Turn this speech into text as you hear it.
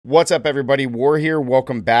What's up, everybody? War here.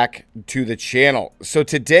 Welcome back to the channel. So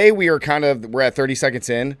today we're at 30 seconds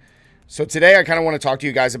in. So today I kind of want to talk to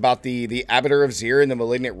you guys about the Arbiter of Zir and the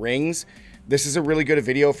Malignant Rings. This is a really good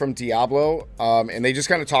video from Diablo, and they just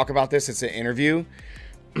kind of talk about this. It's an interview,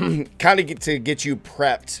 kind of to get you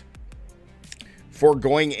prepped for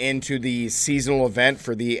going into the seasonal event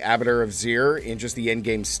for the Arbiter of Zir and just the end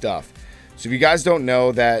game stuff. So if you guys don't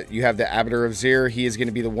know that you have the Arbiter of Zir, he is going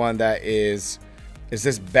to be the one that is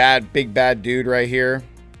this big bad dude right here,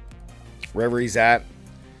 wherever he's at,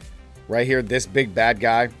 right here, this big bad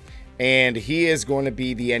guy. And he is going to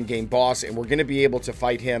be the end game boss, and we're going to be able to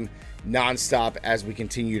fight him nonstop as we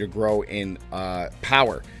continue to grow in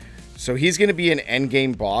power. So he's going to be an end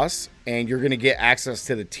game boss, and you're going to get access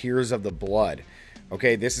to the Tears of the Blood.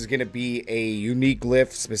 Okay, this is going to be a unique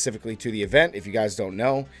glyph specifically to the event, if you guys don't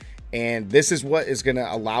know. And this is what is going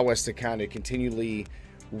to allow us to kind of continually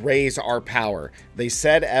raise our power. They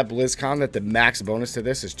said at BlizzCon that the max bonus to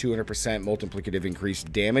this is 200% multiplicative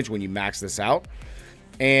increased damage when you max this out.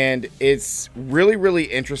 And it's really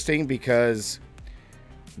interesting because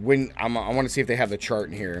when I want to see if they have the chart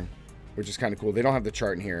in here, which is kind of cool. They don't have the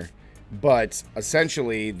chart in here, but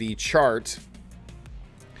essentially the chart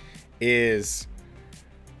is,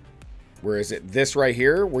 where is it? This right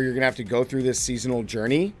here, where you're gonna have to go through this seasonal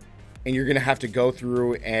journey, and you're gonna have to go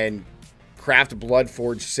through and craft blood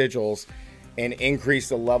forged sigils and increase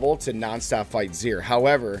the level to non-stop fight Zir.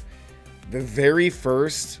 However, the very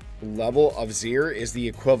first level of Zir is the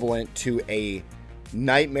equivalent to a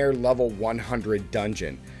nightmare level 100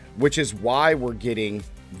 dungeon, which is why we're getting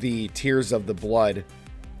the Tears of the Blood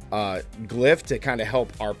glyph to kind of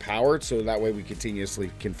help our power, so that way we continuously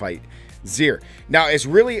can fight Zir. Now, it's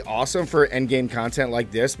really awesome for endgame content like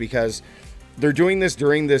this because they're doing this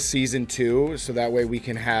during this season 2, so that way we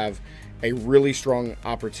can have a really strong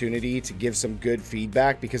opportunity to give some good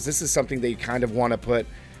feedback, because this is something they kind of want to put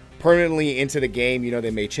permanently into the game. You know,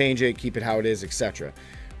 they may change it, keep it how it is, etc.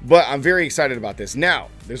 But I'm very excited about this. Now,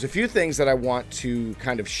 there's a few things that I want to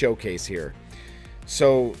kind of showcase here.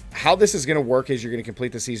 So how this is going to work is you're going to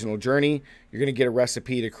complete the seasonal journey. You're going to get a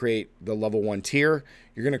recipe to create the level 1 tier.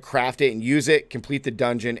 You're going to craft it and use it, complete the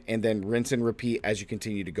dungeon, and then rinse and repeat as you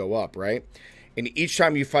continue to go up, right? And each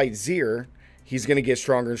time you fight Zir, he's going to get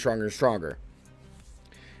stronger and stronger and stronger.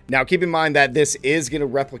 Now, keep in mind that this is going to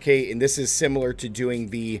replicate, and this is similar to doing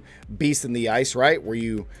the Beast in the Ice, right? Where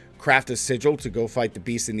you craft a sigil to go fight the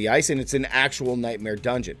Beast in the Ice, and it's an actual nightmare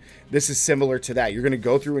dungeon. This is similar to that. You're going to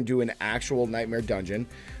go through and do an actual nightmare dungeon,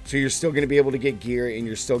 so you're still going to be able to get gear, and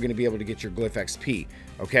you're still going to be able to get your glyph XP,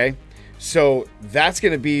 okay? So that's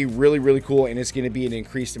going to be really cool, and it's going to be an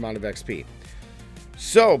increased amount of XP.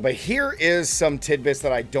 So, but here is some tidbits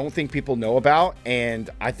that I don't think people know about, and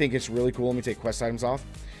I think it's really cool. Let me take quest items off.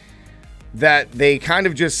 That they kind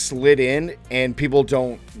of just slid in, and people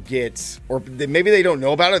don't get, or maybe they don't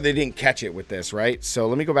know about it, they didn't catch it with this, right? So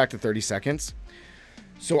let me go back to 30 seconds.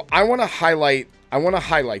 So I want to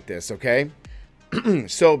highlight this, okay?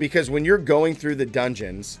 So because when you're going through the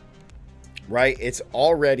dungeons, right, it's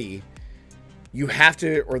already, you have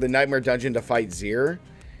to, or the nightmare dungeon to fight Zir,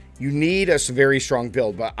 you need a very strong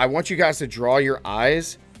build. But I want you guys to draw your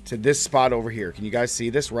eyes to this spot over here. Can you guys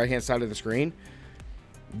see this right hand side of the screen?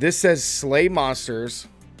 This says slay monsters,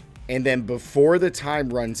 and then before the time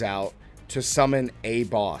runs out, to summon a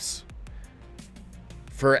boss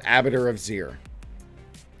for Arbiter of Zir.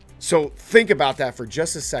 So think about that for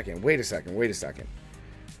just a second. Wait a second.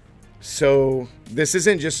 So this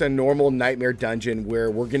isn't just a normal nightmare dungeon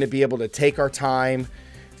where we're going to be able to take our time,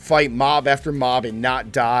 fight mob after mob, and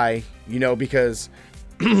not die, you know, because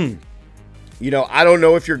you know, I don't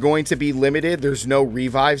know if you're going to be limited. There's no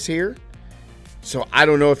revives here, so I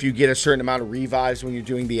don't know if you get a certain amount of revives when you're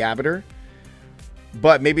doing the Arbiter,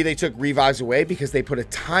 but maybe they took revives away because they put a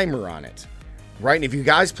timer on it, right? And if you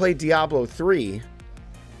guys played Diablo 3,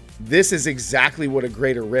 this is exactly what a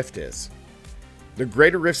Greater Rift is. The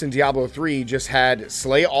Greater Rifts in Diablo 3 just had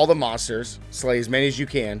slay all the monsters, slay as many as you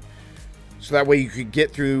can, so that way you could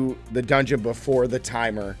get through the dungeon before the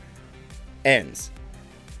timer ends.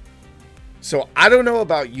 So I don't know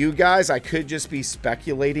about you guys. I could just be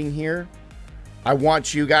speculating here. I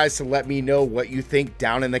want you guys to let me know what you think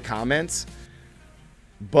down in the comments.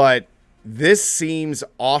 But this seems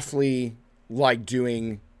awfully like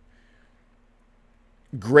doing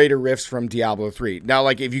greater rifts from Diablo 3. Now,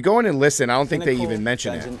 like, if you go in and listen, I don't think they even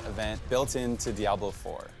mention it. Event built into Diablo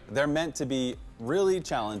 4. They're meant to be really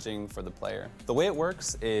challenging for the player. The way it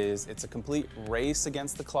works is it's a complete race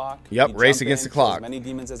against the clock. Yep, race against the clock. As many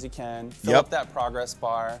demons as you can. Fill up that progress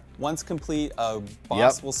bar. Once complete, a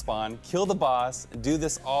boss will spawn. Kill the boss. Do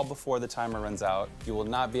this all before the timer runs out. You will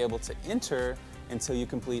not be able to enter until you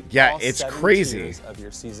complete all it's 7 crazy tiers of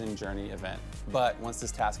your season journey event. But once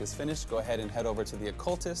this task is finished, go ahead and head over to the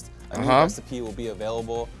occultist. A new recipe will be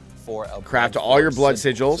available for a craft all your blood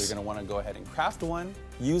sigils. So you're gonna want to go ahead and craft one,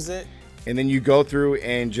 use it, and then you go through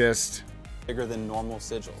and just bigger than normal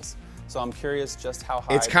sigils. So I'm curious just how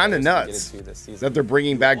high it's kind of nuts that they're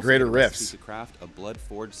bringing back greater rifts. To craft a blood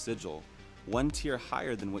forged sigil, 1 tier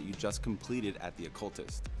higher than what you just completed at the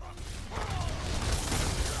occultist.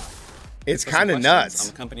 It's kind of nuts.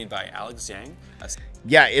 I'm accompanied by Alex Yang.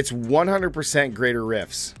 Yeah, it's 100% greater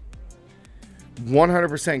rifts.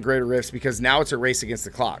 100% greater rifts because now it's a race against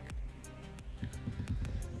the clock.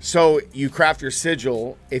 So you craft your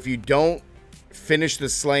sigil. If you don't finish the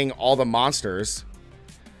slaying all the monsters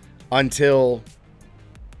until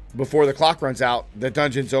before the clock runs out, the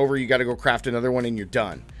dungeon's over. You got to go craft another one and you're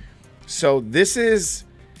done. So this is...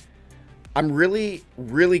 I'm really,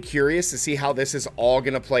 really curious to see how this is all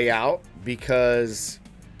going to play out because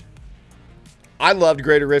I loved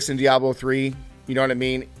greater rifts in Diablo 3. You know what I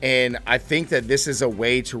mean? And I think that this is a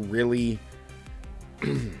way to really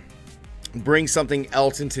bring something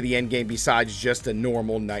else into the end game besides just a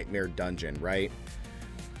normal nightmare dungeon, right?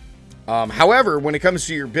 However, when it comes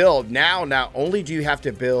to your build, now not only do you have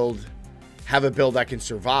to have a build that can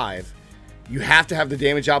survive, you have to have the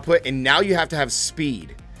damage output, and now you have to have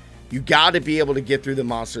speed. You got to be able to get through the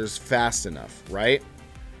monsters fast enough, right?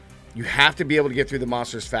 You have to be able to get through the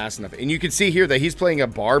monsters fast enough. And you can see here that he's playing a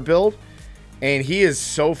bar build, and he is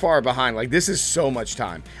so far behind. Like, this is so much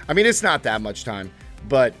time. I mean, it's not that much time,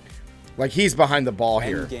 but, like, he's behind the ball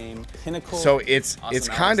here. Game, pinnacle, so it's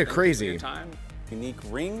kind of crazy. Unique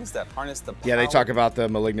rings that harness the power. Yeah, they talk about the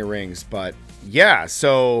malignant rings, but, yeah,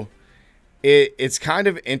 so it's kind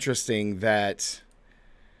of interesting that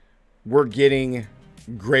we're getting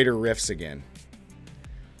greater rifts again.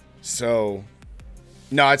 So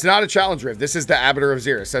no, it's not a challenge rift. This is the Arbiter of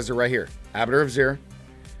Zir. It says it right here, Arbiter of Zir.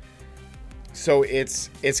 So it's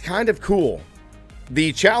kind of cool.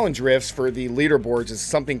 The challenge rifts for the leaderboards is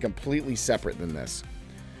something completely separate than this.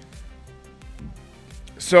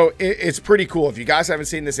 So it's pretty cool. If you guys haven't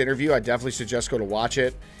seen this interview, I definitely suggest go to watch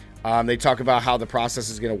it. They talk about how the process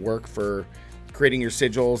is going to work for creating your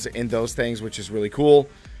sigils and those things, which is really cool.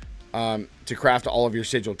 To craft all of your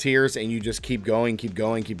sigil tiers, and you just keep going,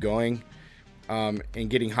 and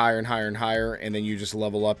getting higher and higher and higher, and then you just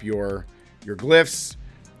level up your glyphs.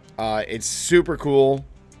 It's super cool.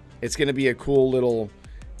 It's going to be a cool little...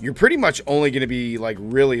 You're pretty much only going to be, like,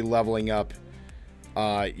 really leveling up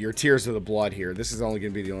your tiers of the blood here. This is only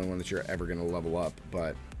going to be the only one that you're ever going to level up,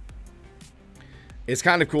 but it's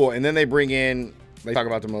kind of cool. And then they bring in... They talk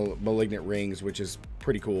about the malignant rings, which is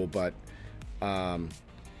pretty cool, but...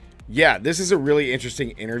 yeah, this is a really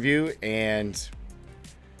interesting interview, and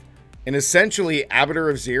essentially, Arbiter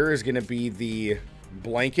of Zir is going to be the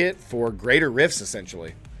blanket for greater rifts,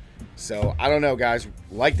 essentially. So, I don't know, guys.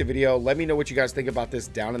 Like the video. Let me know what you guys think about this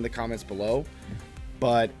down in the comments below.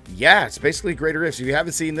 But, yeah, it's basically greater rifts. If you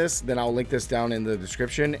haven't seen this, then I'll link this down in the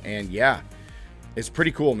description. And, yeah, it's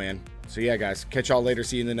pretty cool, man. So, yeah, guys, catch y'all later.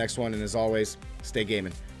 See you in the next one. And, as always, stay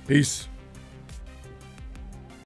gaming. Peace.